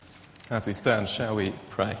As we stand, shall we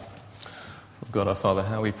pray? God our Father,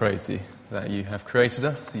 how we praise you that you have created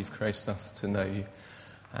us, you've created us to know you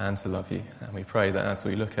and to love you. And we pray that as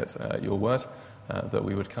we look at your word, that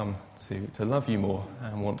we would come to love you more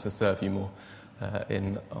and want to serve you more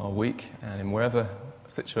in our week and in wherever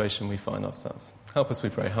situation we find ourselves. Help us, we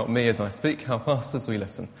pray. Help me as I speak. Help us as we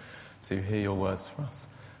listen to hear your words for us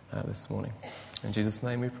this morning. In Jesus'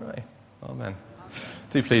 name we pray. Amen.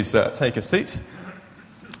 Do please take a seat.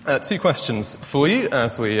 Two questions for you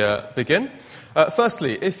as we begin.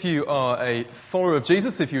 Firstly, if you are a follower of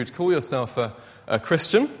Jesus, if you would call yourself a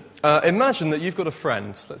Christian, imagine that you've got a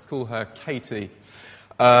friend. Let's call her Katie.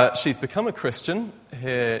 She's become a Christian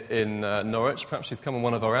here in Norwich. Perhaps she's come on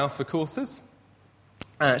one of our Alpha courses.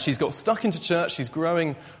 She's got stuck into church. She's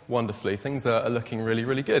growing wonderfully. Things are looking really,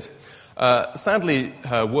 really good. Sadly,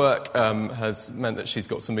 her work has meant that she's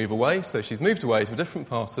got to move away, so she's moved away to a different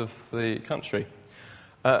part of the country.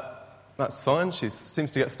 That's fine. She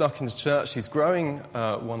seems to get stuck into church. She's growing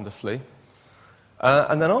wonderfully.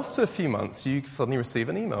 And then after a few months, you suddenly receive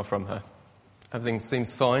an email from her. Everything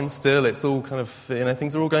seems fine still. It's all kind of,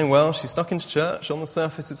 things are all going well. She's stuck into church. On the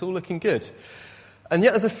surface, it's all looking good. And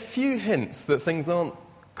yet there's a few hints that things aren't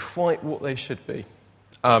quite what they should be.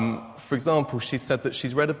 For example, she said that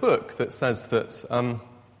she's read a book that says that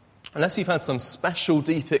unless you've had some special,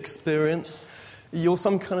 deep experience, you're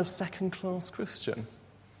some kind of second-class Christian.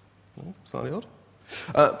 Oh, slightly odd.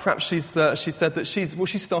 Perhaps she said that she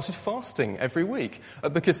started fasting every week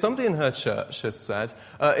because somebody in her church has said,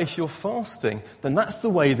 if you're fasting, then that's the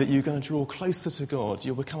way that you're going to draw closer to God.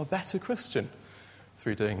 You'll become a better Christian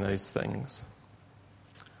through doing those things.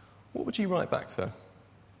 What would you write back to her?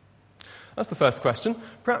 That's the first question.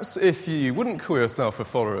 Perhaps if you wouldn't call yourself a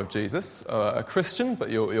follower of Jesus, a Christian, but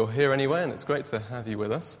you're here anyway, and it's great to have you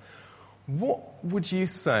with us, what would you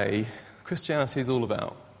say Christianity is all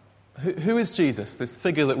about? Who is Jesus, this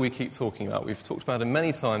figure that we keep talking about? We've talked about him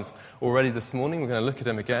many times already this morning. We're going to look at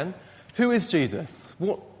him again. Who is Jesus?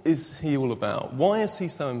 What is he all about? Why is he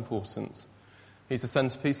so important? He's the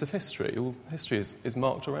centerpiece of history. All history is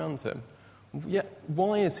marked around him. Yet,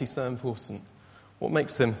 why is he so important? What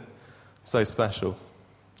makes him so special?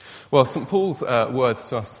 Well, St. Paul's words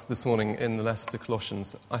to us this morning in the letter to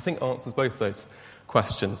Colossians, I think, answers both those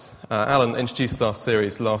questions. Alan introduced our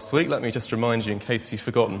series last week. Let me just remind you in case you've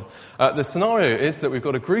forgotten. The scenario is that we've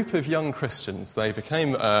got a group of young Christians. They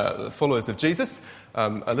became followers of Jesus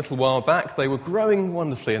a little while back. They were growing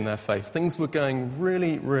wonderfully in their faith. Things were going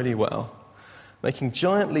really, really well, making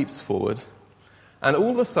giant leaps forward. And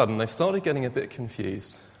all of a sudden, they started getting a bit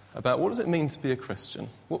confused about what does it mean to be a Christian?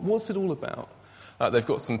 What's it all about? They've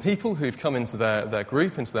got some people who've come into their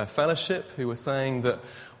group, into their fellowship, who are saying that,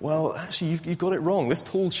 well, actually, you've got it wrong. This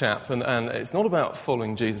Paul chap, and it's not about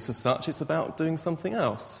following Jesus as such, it's about doing something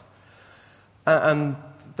else. And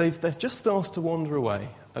they've just started to wander away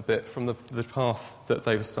a bit from the path that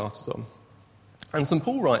they've started on. And St.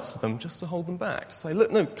 Paul writes to them just to hold them back, to say,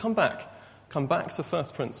 look, no, come back. Come back to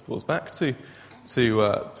first principles, back to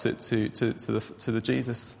the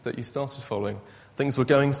Jesus that you started following. Things were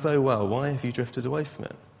going so well. Why have you drifted away from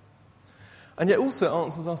it? And yet also it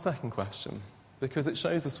answers our second question, because it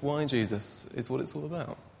shows us why Jesus is what it's all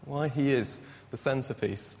about, why he is the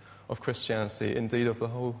centerpiece of Christianity, indeed of the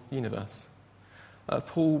whole universe.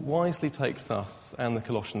 Paul wisely takes us and the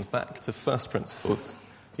Colossians back to first principles.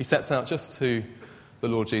 He sets out just who the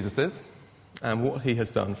Lord Jesus is and what he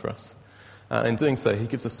has done for us. In doing so, he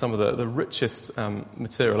gives us some of the richest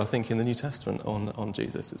material, I think, in the New Testament on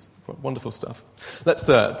Jesus. It's wonderful stuff. Let's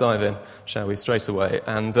dive in, shall we, straight away.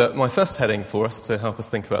 And my first heading for us to help us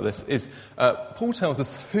think about this is Paul tells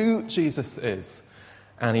us who Jesus is.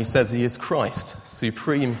 And he says he is Christ,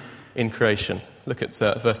 supreme in creation. Look at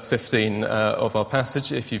verse 15 of our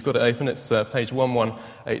passage. If you've got it open, it's page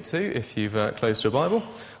 1182. If you've closed your Bible,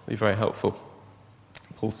 it'll be very helpful.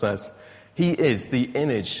 Paul says, he is the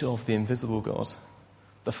image of the invisible God,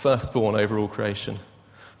 the firstborn over all creation.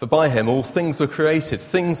 For by him all things were created,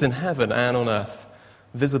 things in heaven and on earth,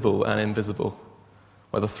 visible and invisible.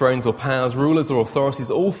 Whether thrones or powers, rulers or authorities,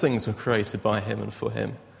 all things were created by him and for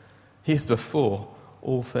him. He is before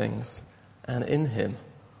all things, and in him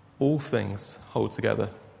all things hold together.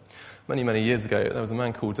 Many, many years ago, there was a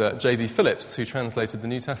man called J.B. Phillips who translated the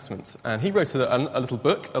New Testament. And he wrote a little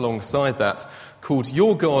book alongside that called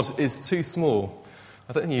Your God is Too Small.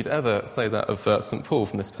 I don't think you'd ever say that of St. Paul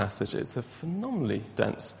from this passage. It's a phenomenally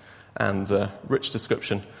dense and rich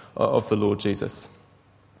description of the Lord Jesus.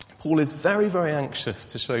 Paul is very, very anxious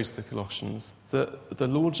to show to the Colossians that the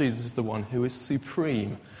Lord Jesus is the one who is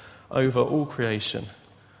supreme over all creation.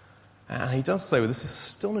 And he does so with this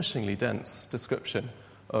astonishingly dense description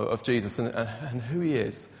of Jesus and who he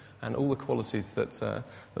is and all the qualities that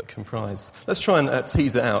comprise. Let's try and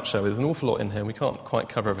tease it out, shall we? There's an awful lot in here. We can't quite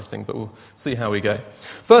cover everything, but we'll see how we go.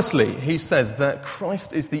 Firstly, he says that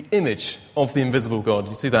Christ is the image of the invisible God.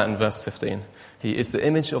 You see that in verse 15. He is the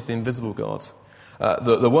image of the invisible God.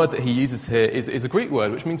 The word that he uses here is a Greek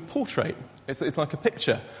word which means portrait. It's like a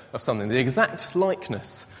picture of something, the exact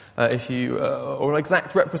likeness, or an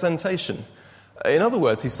exact representation. In other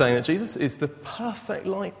words, he's saying that Jesus is the perfect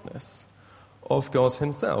likeness of God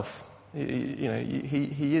himself. He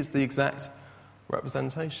is the exact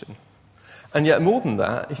representation. And yet more than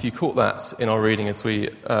that, if you caught that in our reading as we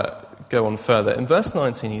go on further, in verse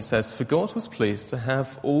 19 he says, "For God was pleased to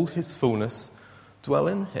have all his fullness dwell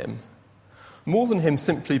in him." More than him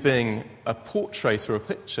simply being a portrait or a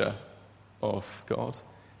picture of God,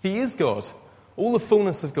 he is God. All the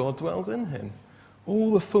fullness of God dwells in him.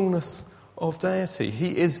 All the fullness of deity.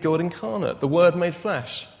 He is God incarnate, the Word made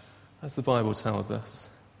flesh, as the Bible tells us.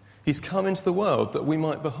 He's come into the world that we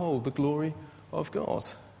might behold the glory of God.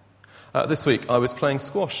 This week I was playing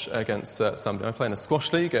squash against somebody. I play in a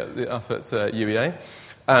squash league up at UEA,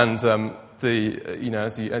 and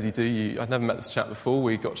as you do, I'd never met this chap before.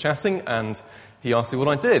 We got chatting, and he asked me what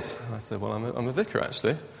I did. And I said, "Well, I'm a vicar,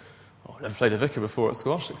 actually." "Oh, I've never played a vicar before at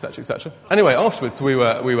squash," etc., etc. Anyway, afterwards we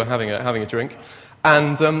were having a drink,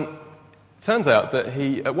 and turns out that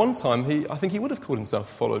at one time, I think he would have called himself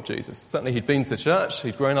a follower of Jesus. Certainly he'd been to church,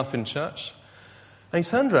 he'd grown up in church. And he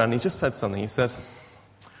turned around and he just said something. He said,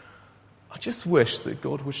 "I just wish that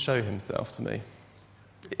God would show himself to me.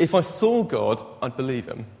 If I saw God, I'd believe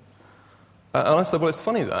him." And I said, well, it's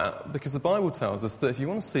funny that, because the Bible tells us that if you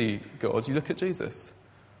want to see God, you look at Jesus.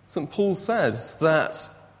 St. Paul says that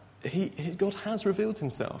God has revealed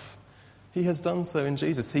himself. He has done so in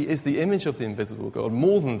Jesus. He is the image of the invisible God.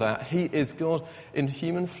 More than that, he is God in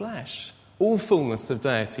human flesh. All fullness of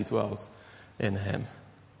deity dwells in him.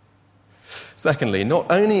 Secondly, not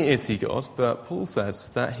only is he God, but Paul says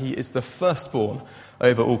that he is the firstborn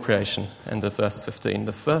over all creation. End of verse 15.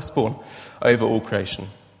 The firstborn over all creation.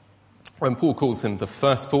 When Paul calls him the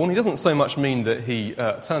firstborn, he doesn't so much mean that he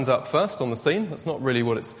turned up first on the scene. That's not really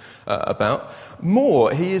what it's about.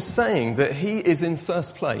 More, he is saying that he is in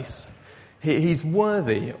first place. He's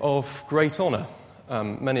worthy of great honour.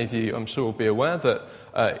 Many of you, I'm sure, will be aware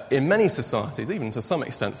that in many societies, even to some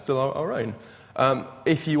extent still our own,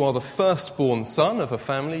 if you are the firstborn son of a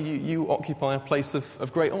family, you occupy a place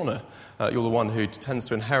of great honour. You're the one who tends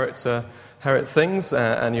to inherit things,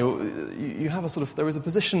 and you have there is a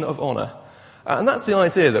position of honour. And that's the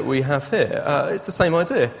idea that we have here. It's the same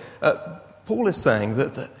idea. Paul is saying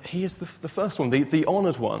that he is the first one, the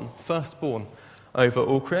honoured one, firstborn over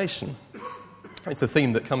all creation. It's a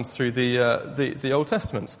theme that comes through the Old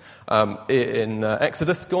Testament. In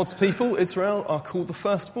Exodus, God's people, Israel, are called the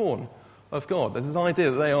firstborn of God. There's this idea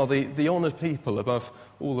that they are the honoured people above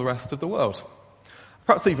all the rest of the world.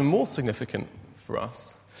 Perhaps even more significant for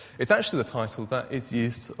us, it's actually the title that is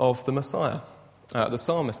used of the Messiah. The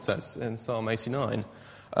psalmist says in Psalm 89,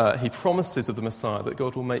 he promises of the Messiah that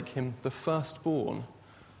God will make him the firstborn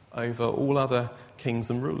over all other kings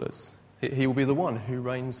and rulers. He will be the one who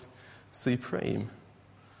reigns supreme.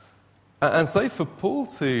 And so for Paul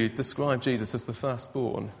to describe Jesus as the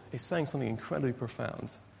firstborn is saying something incredibly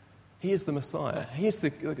profound. He is the Messiah. He is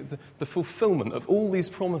the fulfillment of all these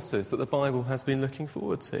promises that the Bible has been looking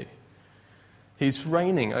forward to. He's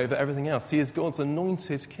reigning over everything else. He is God's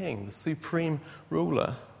anointed king, the supreme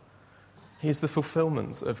ruler. He is the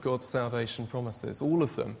fulfillment of God's salvation promises. All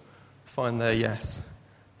of them find their yes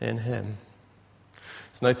in him.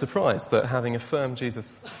 It's no surprise that having affirmed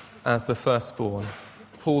Jesus as the firstborn,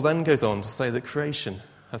 Paul then goes on to say that creation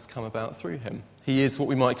has come about through him. He is what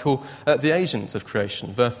we might call the agent of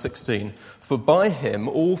creation. Verse 16, "For by him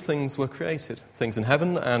all things were created, things in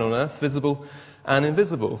heaven and on earth, visible and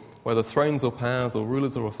invisible, whether thrones or powers or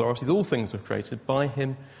rulers or authorities, all things were created by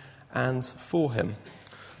him and for him."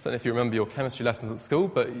 I don't know if you remember your chemistry lessons at school,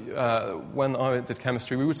 but when I did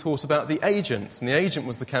chemistry, we were taught about the agent, and the agent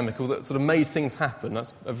was the chemical that sort of made things happen.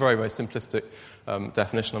 That's a very, very simplistic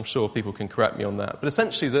definition. I'm sure people can correct me on that. But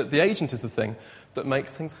essentially, the agent is the thing that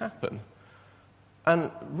makes things happen. And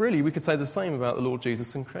really, we could say the same about the Lord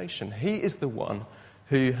Jesus and creation. He is the one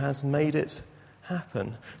who has made it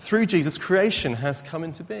happen. Through Jesus, creation has come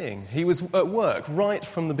into being. He was at work right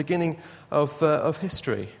from the beginning of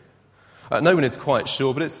history. No one is quite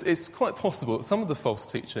sure, but it's quite possible that some of the false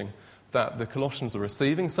teaching that the Colossians were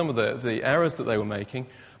receiving, some of the errors that they were making,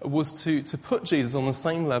 was to put Jesus on the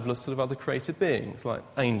same level as sort of other created beings, like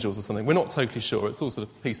angels or something. We're not totally sure. It's all sort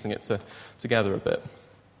of piecing it together a bit.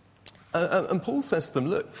 And Paul says to them,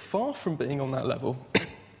 look, far from being on that level,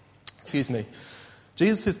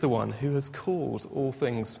 Jesus is the one who has caused all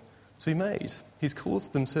things to be made. He's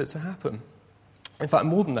caused them to happen. In fact,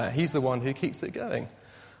 more than that, he's the one who keeps it going.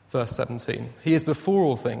 Verse 17, he is before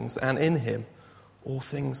all things, and in him all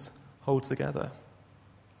things hold together.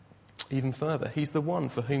 Even further, he's the one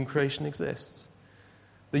for whom creation exists.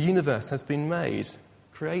 The universe has been made,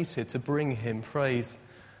 created to bring him praise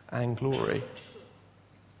and glory.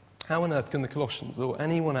 How on earth can the Colossians or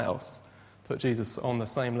anyone else put Jesus on the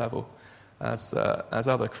same level as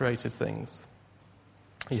other created things?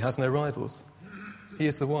 He has no rivals. He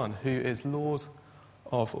is the one who is Lord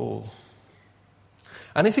of all.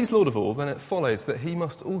 And if he's Lord of all, then it follows that he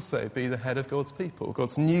must also be the head of God's people,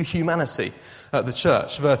 God's new humanity at the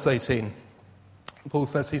church. Verse 18, Paul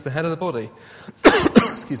says he's the head of the body,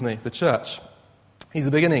 the church. He's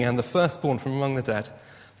the beginning and the firstborn from among the dead,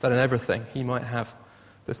 that in everything he might have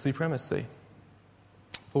the supremacy.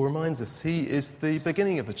 Paul reminds us he is the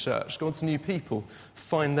beginning of the church. God's new people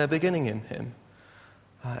find their beginning in him.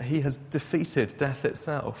 He has defeated death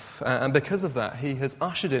itself, and because of that, he has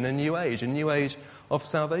ushered in a new age of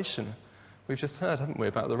salvation. We've just heard, haven't we,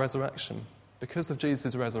 about the resurrection. Because of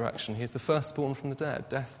Jesus' resurrection, he is the firstborn from the dead.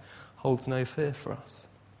 Death holds no fear for us.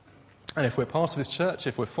 And if we're part of his church,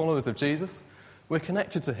 if we're followers of Jesus, we're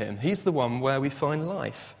connected to him. He's the one where we find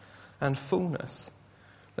life and fullness.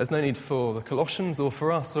 There's no need for the Colossians or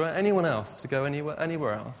for us or anyone else to go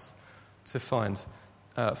anywhere else to find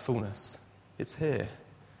fullness. It's here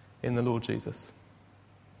in the Lord Jesus.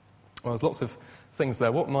 Well, there's lots of things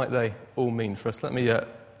there. What might they all mean for us? Let me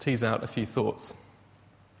tease out a few thoughts.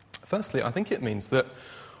 Firstly, I think it means that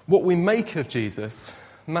what we make of Jesus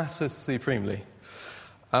matters supremely.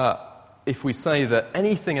 If we say that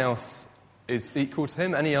anything else is equal to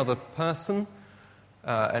him, any other person,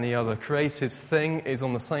 any other created thing is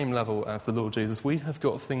on the same level as the Lord Jesus, we have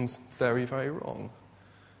got things very, very wrong.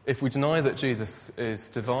 If we deny that Jesus is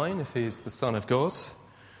divine, if he is the Son of God,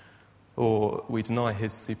 or we deny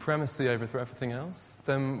his supremacy over everything else,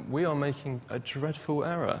 then we are making a dreadful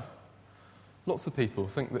error. Lots of people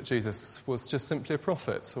think that Jesus was just simply a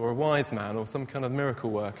prophet or a wise man or some kind of miracle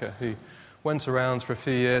worker who went around for a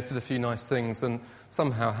few years, did a few nice things, and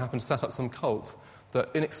somehow happened to set up some cult that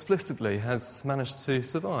inexplicably has managed to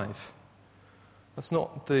survive. That's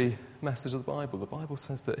not the message of the Bible. The Bible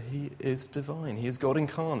says that he is divine. He is God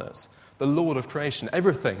incarnate, the Lord of creation.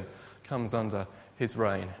 Everything comes under his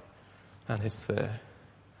reign and his sphere.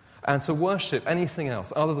 And to worship anything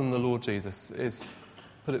else other than the Lord Jesus is,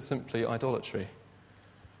 put it simply, idolatry.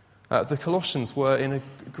 The Colossians were in a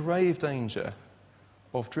grave danger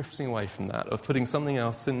of drifting away from that, of putting something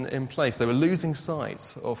else in place. They were losing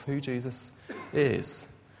sight of who Jesus is,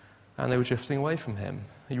 and they were drifting away from him.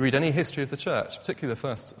 You read any history of the church, particularly the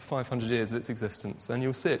first 500 years of its existence, and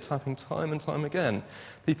you'll see it happening time and time again.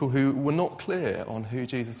 People who were not clear on who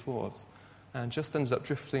Jesus was and just ended up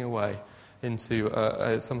drifting away into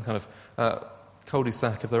some kind of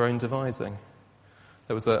cul-de-sac of their own devising.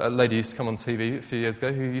 There was a lady who used to come on TV a few years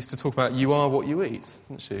ago who used to talk about you are what you eat,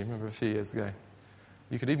 didn't she? Remember a few years ago?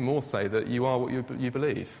 You could even more say that you are what you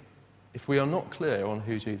believe. If we are not clear on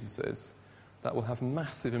who Jesus is, that will have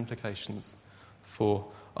massive implications for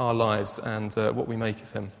our lives and what we make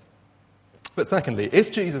of him. But secondly,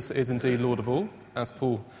 if Jesus is indeed Lord of all, as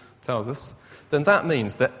Paul tells us, then that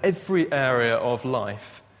means that every area of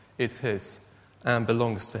life is his and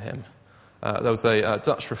belongs to him. There was a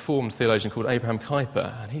Dutch Reformed theologian called Abraham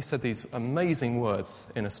Kuyper, and he said these amazing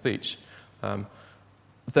words in a speech.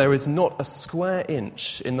 There is not a square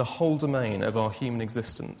inch in the whole domain of our human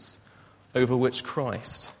existence over which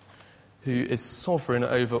Christ, who is sovereign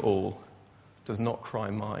over all, does not cry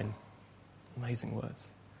mine. Amazing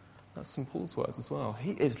words. That's St. Paul's words as well.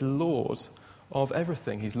 He is Lord of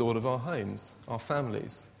everything. He's Lord of our homes, our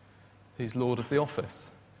families. He's Lord of the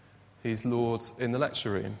office. He's Lord in the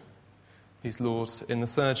lecture room. He's Lord in the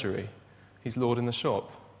surgery. He's Lord in the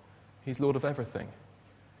shop. He's Lord of everything.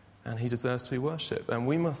 And he deserves to be worshipped. And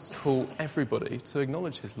we must call everybody to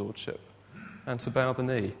acknowledge his lordship and to bow the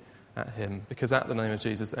knee at him, because at the name of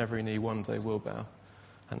Jesus, every knee one day will bow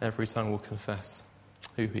and every tongue will confess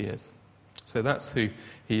who he is. So that's who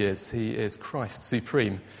he is. He is Christ,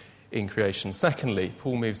 supreme in creation. Secondly,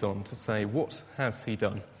 Paul moves on to say, what has he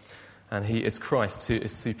done? And he is Christ, who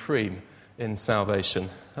is supreme in salvation.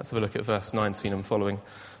 Let's have a look at verse 19 and following,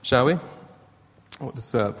 shall we? What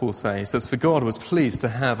does Paul say? He says, for God was pleased to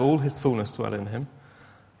have all his fullness dwell in him,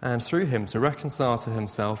 and through him to reconcile to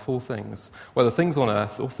himself all things, whether things on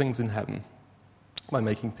earth or things in heaven, by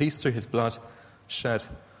making peace through his blood shed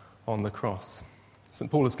on the cross. St.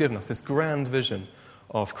 Paul has given us this grand vision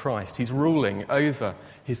of Christ. He's ruling over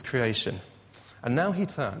his creation. And now he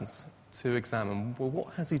turns to examine, well,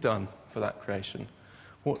 what has he done for that creation?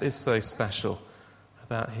 What is so special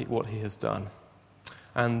about what he has done?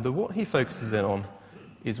 And what he focuses in on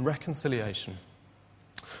is reconciliation.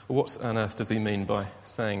 What on earth does he mean by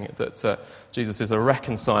saying that Jesus is a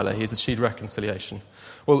reconciler? He's achieved reconciliation.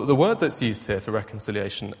 Well, the word that's used here for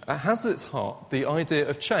reconciliation has at its heart the idea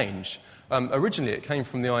of change. Originally, it came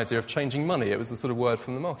from the idea of changing money. It was a sort of word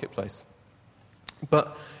from the marketplace.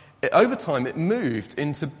 But over time, it moved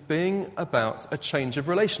into being about a change of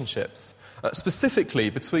relationships, specifically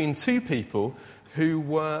between two people who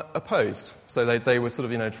were opposed. So they were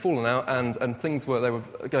sort of, fallen out, and they were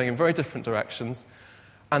going in very different directions.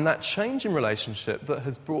 And that change in relationship that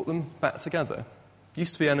has brought them back together.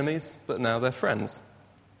 Used to be enemies, but now they're friends.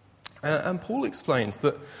 And Paul explains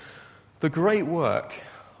that the great work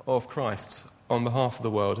of Christ on behalf of the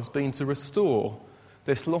world has been to restore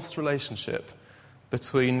this lost relationship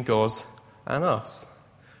between God and us.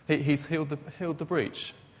 He's healed the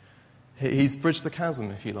breach. He's bridged the chasm,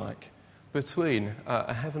 if you like, between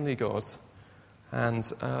a heavenly God and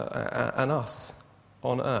us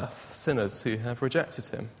on earth, sinners who have rejected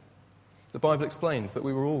him. The Bible explains that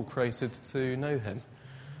we were all created to know him,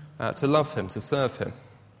 to love him, to serve him.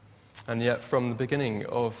 And yet from the beginning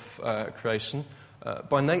of creation,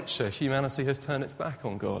 by nature, humanity has turned its back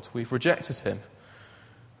on God. We've rejected him.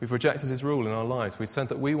 We've rejected his rule in our lives. We've said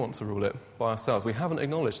that we want to rule it by ourselves. We haven't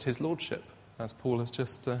acknowledged his lordship, as Paul has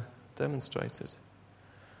just demonstrated.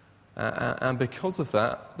 And because of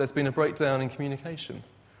that, there's been a breakdown in communication.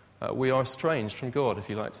 We are estranged from God, if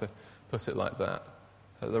you like to put it like that.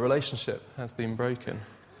 The relationship has been broken.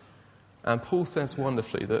 And Paul says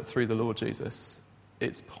wonderfully that through the Lord Jesus,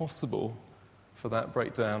 it's possible for that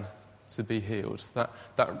breakdown to be healed.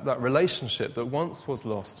 That relationship that once was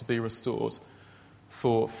lost to be restored.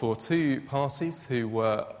 For two parties who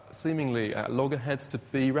were seemingly at loggerheads to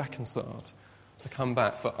be reconciled, to come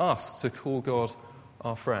back. For us to call God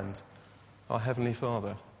our friend, our Heavenly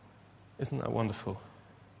Father. Isn't that wonderful?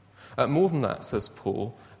 More than that, says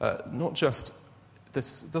Paul,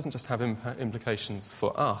 this doesn't just have implications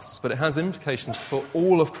for us, but it has implications for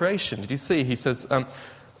all of creation. Did you see? He says,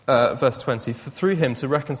 verse 20, through him to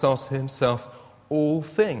reconcile to himself all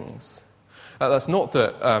things. That's not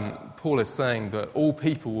that Paul is saying that all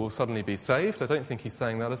people will suddenly be saved. I don't think he's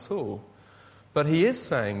saying that at all. But he is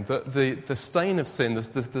saying that the stain of sin,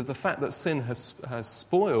 the fact that sin has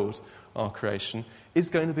spoiled our creation, is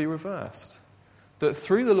going to be reversed. That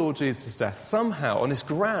through the Lord Jesus' death, somehow, on this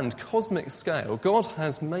grand cosmic scale, God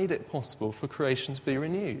has made it possible for creation to be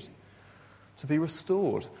renewed, to be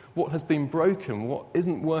restored. What has been broken, what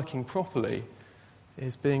isn't working properly,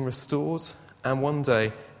 is being restored, and one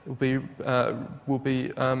day will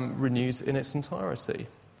be renewed in its entirety.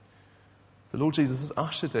 The Lord Jesus has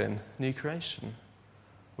ushered in new creation.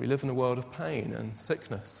 We live in a world of pain and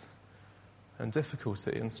sickness and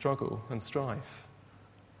difficulty and struggle and strife.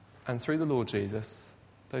 And through the Lord Jesus,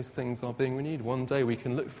 those things are being renewed. One day we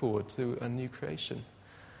can look forward to a new creation.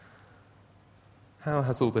 How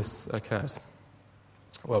has all this occurred?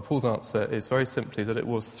 Well, Paul's answer is very simply that it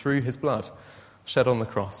was through his blood shed on the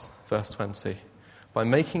cross, verse 20, by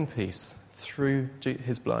making peace through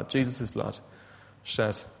his blood, Jesus' blood,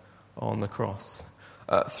 shed on the cross.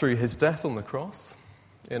 Through his death on the cross,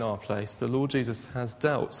 in our place, the Lord Jesus has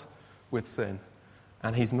dealt with sin,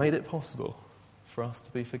 and he's made it possible for us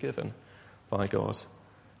to be forgiven by God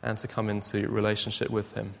and to come into relationship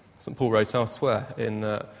with him. St. Paul wrote elsewhere in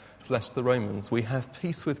his letter to the Romans, we have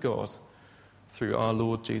peace with God through our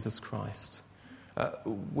Lord Jesus Christ.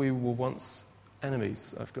 We were once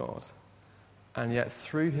enemies of God, and yet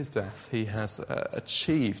through his death he has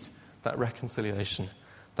achieved that reconciliation,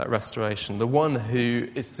 that restoration. The one who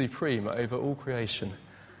is supreme over all creation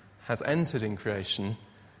has entered in creation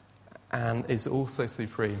and is also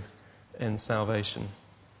supreme in salvation.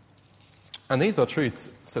 And these are truths,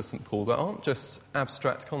 says St. Paul, that aren't just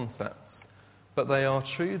abstract concepts, but they are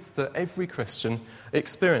truths that every Christian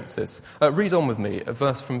experiences. Read on with me a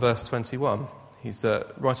verse from verse 21. He's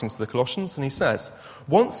writing to the Colossians, and he says,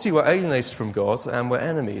 once you were alienated from God and were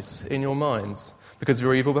enemies in your minds because of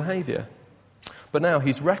your evil behaviour. But now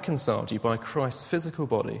he's reconciled you by Christ's physical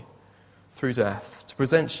body through death to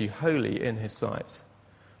present you holy in his sight,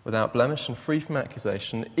 without blemish and free from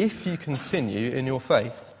accusation, if you continue in your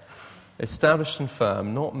faith, established and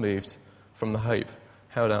firm, not moved from the hope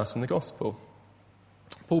held out in the gospel.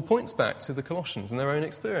 Paul points back to the Colossians and their own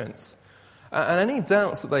experience. And any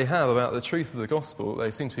doubts that they have about the truth of the gospel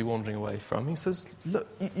they seem to be wandering away from, he says, look,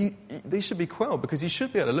 these should be quelled, because you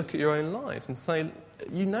should be able to look at your own lives and say,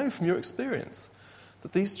 you know from your experience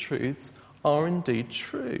that these truths are indeed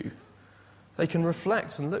true. they can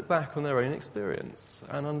reflect and look back on their own experience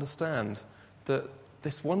and understand that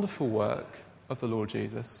this wonderful work of the Lord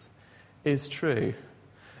Jesus is true.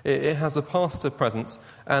 It has a past, a present,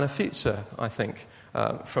 and a future, I think,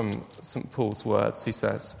 from St. Paul's words. He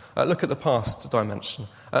says, look at the past dimension.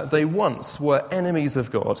 They once were enemies of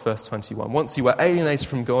God, verse 21. Once you were alienated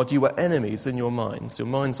from God, you were enemies in your minds. Your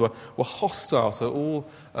minds were hostile to all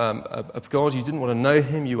of God. You didn't want to know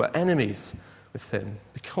him. You were enemies with him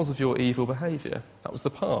because of your evil behaviour. That was the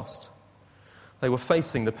past. They were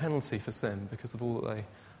facing the penalty for sin because of all that they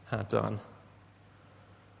had done.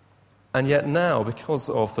 And yet now, because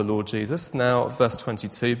of the Lord Jesus, now, verse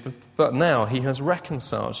 22, but now he has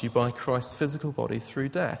reconciled you by Christ's physical body through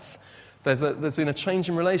death. There's been a change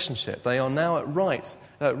in relationship. They are now at rights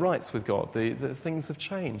with God. The things have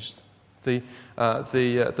changed. The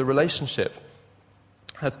relationship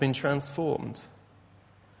has been transformed.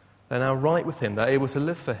 They're now right with him. They're able to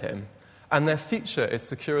live for him. And their future is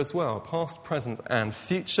secure as well, past, present, and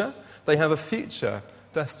future. They have a future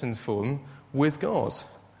destined for them with God.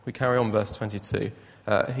 We carry on, verse 22.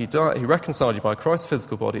 He reconciled you by Christ's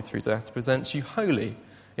physical body through death to present you holy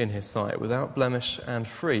in his sight, without blemish and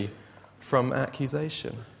free from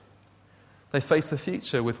accusation. They face a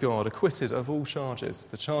future with God, acquitted of all charges.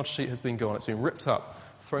 The charge sheet has been gone. It's been ripped up,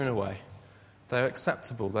 thrown away. They are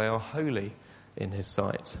acceptable. They are holy in his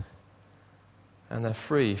sight. And they're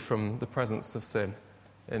free from the presence of sin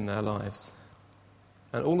in their lives.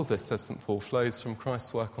 And all of this, says St. Paul, flows from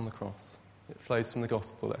Christ's work on the cross. It flows from the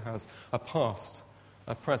gospel. It has a past,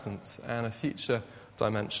 a present, and a future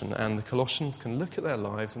dimension. And the Colossians can look at their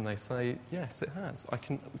lives and they say, yes, it has.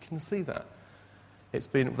 We can see that.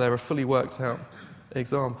 They're a fully worked out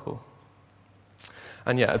example.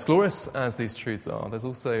 And yet, as glorious as these truths are, there's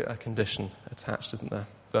also a condition attached, isn't there?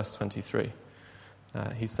 Verse 23.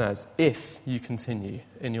 He says, if you continue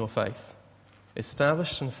in your faith,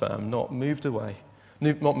 established and firm, not moved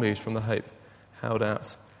from the hope held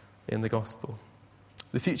out in the gospel.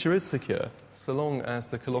 The future is secure so long as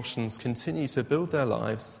the Colossians continue to build their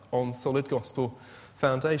lives on solid gospel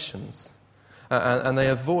foundations. And they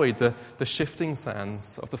avoid the shifting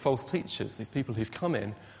sands of the false teachers, these people who've come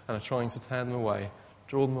in and are trying to tear them away,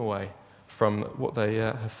 draw them away from what they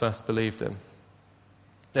have first believed in.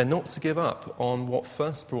 They're not to give up on what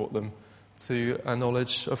first brought them to a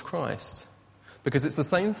knowledge of Christ, because it's the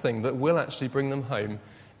same thing that will actually bring them home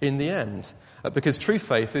in the end. Because true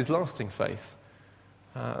faith is lasting faith.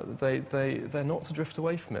 They're not to drift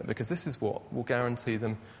away from it, because this is what will guarantee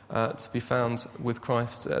them to be found with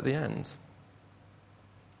Christ at the end.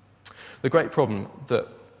 The great problem that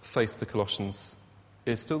faced the Colossians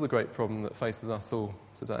is still the great problem that faces us all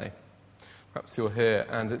today. Perhaps you're here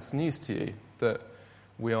and it's news to you that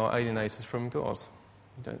we are alienated from God.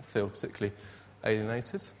 You don't feel particularly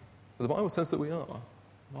alienated, but the Bible says that we are.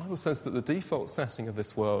 The Bible says that the default setting of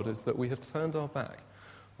this world is that we have turned our back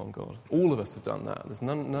on God. All of us have done that. There's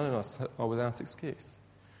none of us are without excuse.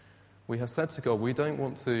 We have said to God, we don't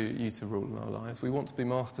want you to rule in our lives. We want to be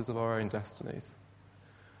masters of our own destinies.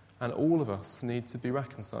 And all of us need to be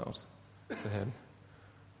reconciled to him.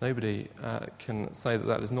 Nobody can say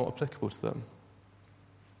that is not applicable to them.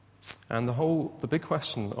 And the big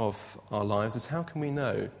question of our lives is, how can we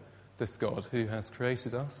know this God who has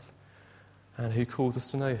created us and who calls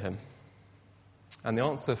us to know him? And the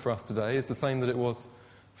answer for us today is the same that it was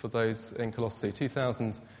for those in Colossae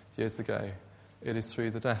 2,000 years ago. It is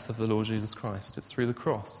through the death of the Lord Jesus Christ. It's through the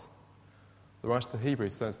cross. The writer of the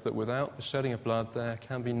Hebrews says that without the shedding of blood, there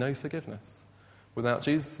can be no forgiveness. Without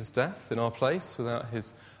Jesus' death in our place, without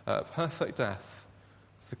his perfect death,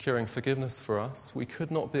 securing forgiveness for us, we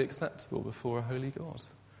could not be acceptable before a holy God.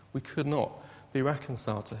 We could not be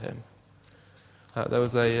reconciled to him. There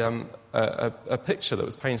was a picture that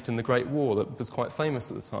was painted in the Great War that was quite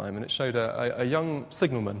famous at the time, and it showed a young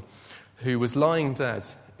signalman who was lying dead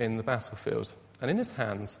in the battlefield, and in his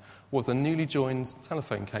hands was a newly joined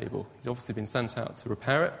telephone cable. He'd obviously been sent out to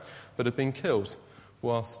repair it, but had been killed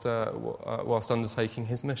whilst undertaking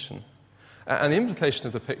his mission. And the implication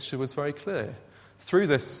of the picture was very clear. Through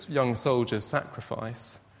this young soldier's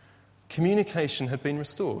sacrifice, communication had been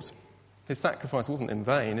restored. His sacrifice wasn't in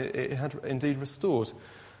vain. It had indeed restored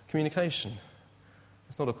communication.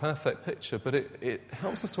 It's not a perfect picture, but it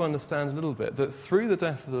helps us to understand a little bit that through the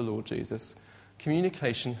death of the Lord Jesus,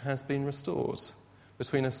 communication has been restored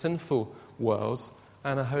between a sinful world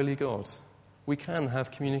and a holy God. We can have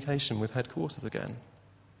communication with headquarters again.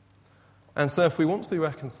 And so if we want to be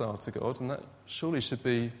reconciled to God, and that surely should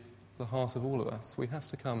be the heart of all of us, we have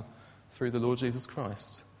to come through the Lord Jesus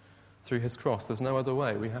Christ, through his cross. There's no other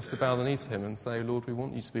way. We have to bow the knee to him and say, Lord, we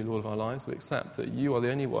want you to be Lord of our lives. We accept that you are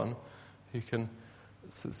the only one who can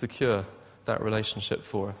secure that relationship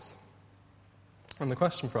for us. And the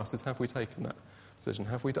question for us is, have we taken that decision?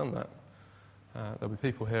 Have we done that? There'll be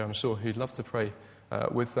people here, I'm sure, who'd love to pray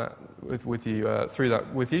with you through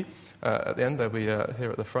that with you. At the end, they'll be here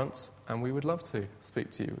at the front, and we would love to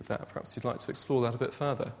speak to you with that. Perhaps you'd like to explore that a bit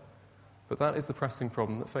further. But that is the pressing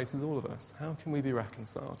problem that faces all of us. How can we be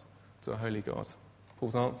reconciled to a holy God?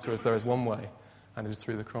 Paul's answer is there is one way, and it is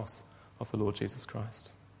through the cross of the Lord Jesus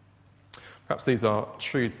Christ. Perhaps these are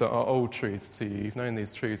truths that are old truths to you. You've known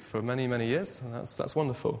these truths for many, many years, and that's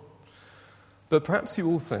wonderful. But perhaps you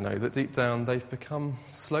also know that deep down they've become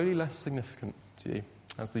slowly less significant to you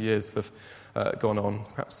as the years have gone on.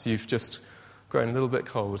 Perhaps you've just grown a little bit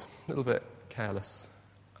cold, a little bit careless.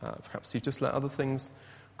 Perhaps you've just let other things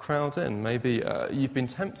crowd in. Maybe you've been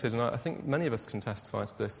tempted, and I think many of us can testify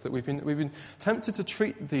to this, that we've been tempted to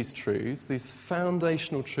treat these truths, these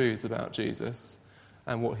foundational truths about Jesus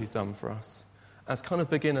and what he's done for us, as kind of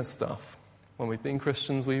beginner stuff. When we've been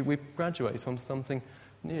Christians, we graduate onto something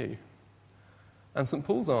new. And St.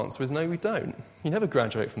 Paul's answer is no, we don't. You never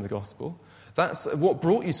graduate from the gospel. That's what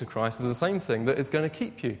brought you to Christ is the same thing that is going to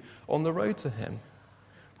keep you on the road to him.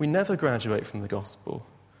 We never graduate from the gospel.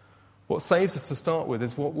 What saves us to start with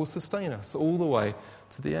is what will sustain us all the way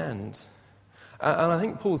to the end. And I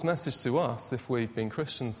think Paul's message to us, if we've been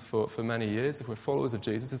Christians for many years, if we're followers of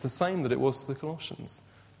Jesus, is the same that it was to the Colossians.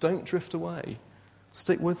 Don't drift away.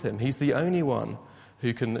 Stick with him. He's the only one who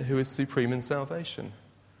is supreme in salvation.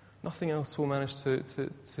 Nothing else will manage to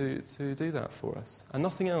do that for us. And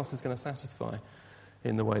nothing else is going to satisfy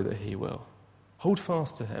in the way that he will. Hold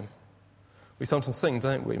fast to him. We sometimes sing,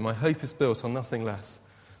 don't we? My hope is built on nothing less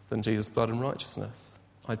than Jesus' blood and righteousness.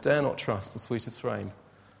 I dare not trust the sweetest frame,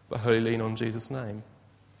 but wholly lean on Jesus' name.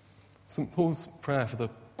 St. Paul's prayer for the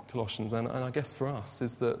Colossians, and I guess for us,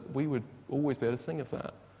 is that we would always be able to sing of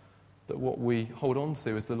that. That what we hold on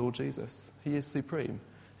to is the Lord Jesus. He is supreme.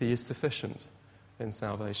 He is sufficient in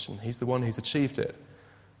salvation. He's the one who's achieved it,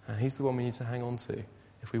 and he's the one we need to hang on to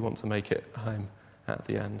if we want to make it home at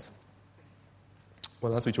the end.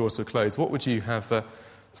 Well, as we draw to a close, what would you have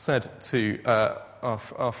said to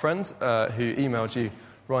our friend who emailed you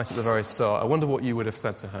right at the very start? I wonder what you would have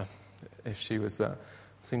said to her if she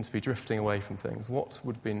seemed to be drifting away from things. What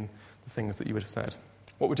would have been the things that you would have said?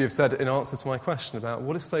 What would you have said in answer to my question about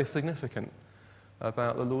what is so significant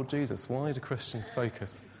about the Lord Jesus? Why do Christians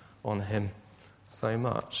focus on him so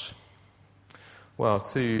much? Well,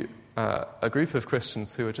 to a group of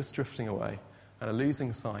Christians who are just drifting away and are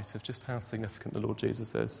losing sight of just how significant the Lord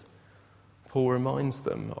Jesus is, Paul reminds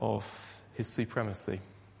them of his supremacy.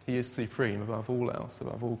 He is supreme above all else,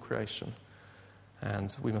 above all creation,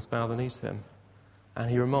 and we must bow the knee to him.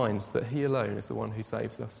 And he reminds that he alone is the one who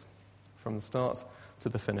saves us. From the start to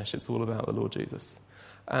the finish, it's all about the Lord Jesus.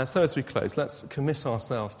 So as we close, let's commit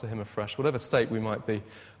ourselves to him afresh, whatever state we might be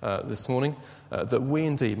this morning, that we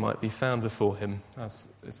indeed might be found before him,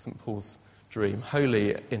 as is St. Paul's dream,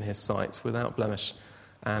 holy in his sight, without blemish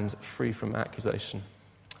and free from accusation.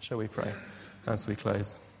 Shall we pray as we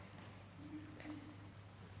close?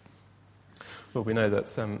 Well, we know that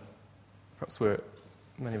perhaps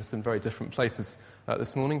many of us in very different places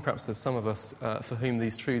this morning. Perhaps there's some of us for whom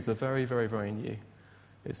these truths are very, very, very new.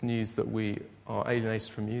 It's news that we are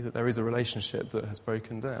alienated from you, that there is a relationship that has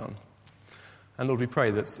broken down. And Lord, we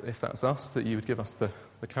pray that if that's us, that you would give us the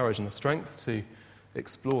courage and the strength to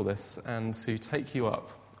explore this and to take you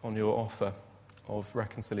up on your offer of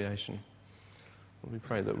reconciliation. Lord, we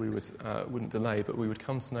pray that we wouldn't delay, but we would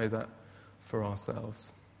come to know that for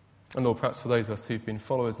ourselves. And Lord, perhaps for those of us who've been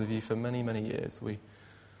followers of you for many, many years, we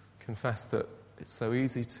confess that it's so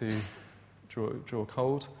easy to draw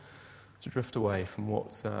cold, to drift away from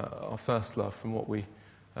what our first love, from what we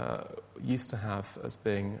used to have as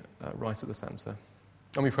being right at the centre.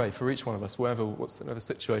 And we pray for each one of us, whatever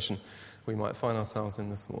situation we might find ourselves in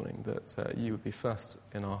this morning, that you would be first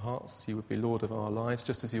in our hearts, you would be Lord of our lives,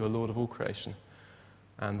 just as you are Lord of all creation,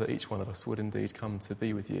 and that each one of us would indeed come to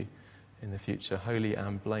be with you in the future, holy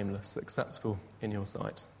and blameless, acceptable in your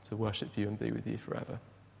sight, to worship you and be with you forever.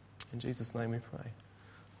 In Jesus' name we pray.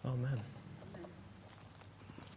 Amen.